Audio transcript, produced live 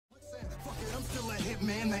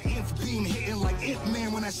man, the nth beam hitting like Ant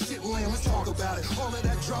Man when that shit land. Let's talk about it. All of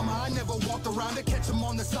that drama, I never walked around to catch him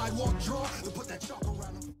on the sidewalk draw to put that chalk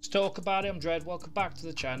around him. Let's talk about it. I'm Dread, welcome back to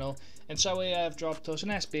the channel. And so we have dropped us an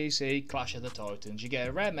SBC Clash of the Titans. You get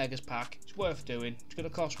a rare megas pack, it's worth doing. It's going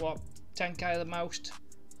to cost what, 10k the most,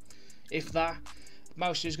 if that.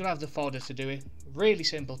 Most is going to have the fodder to do it. Really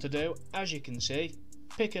simple to do, as you can see.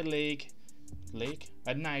 Pick a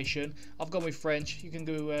a nation. I've gone with French. You can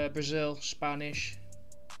go Brazil, Spanish,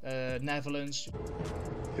 Netherlands.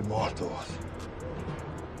 Immortals.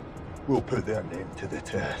 We'll put their name to the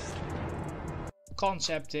test.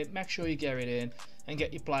 Concept it, make sure you get it in and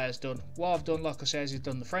get your players done. What I've done, like I said, is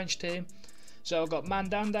done the French team. So I've got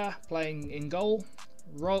Mandanda playing in goal,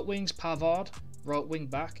 right wings Pavard, right wing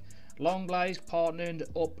back, Longlays partnered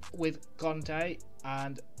up with Conte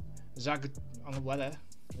and Zagadou.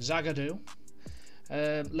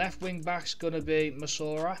 Left wing back's gonna be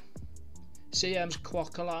Masora. CM's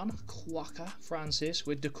Quaka Francis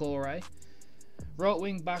with Decore. Right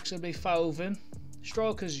wing back's gonna be Foven.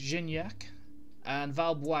 Strikers Gignac. And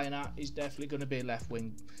Valbuena is definitely going to be left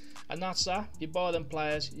wing. And that's that. You buy them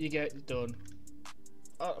players, you get it done.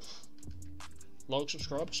 Like,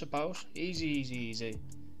 subscribe, I suppose. Easy.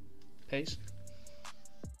 Peace.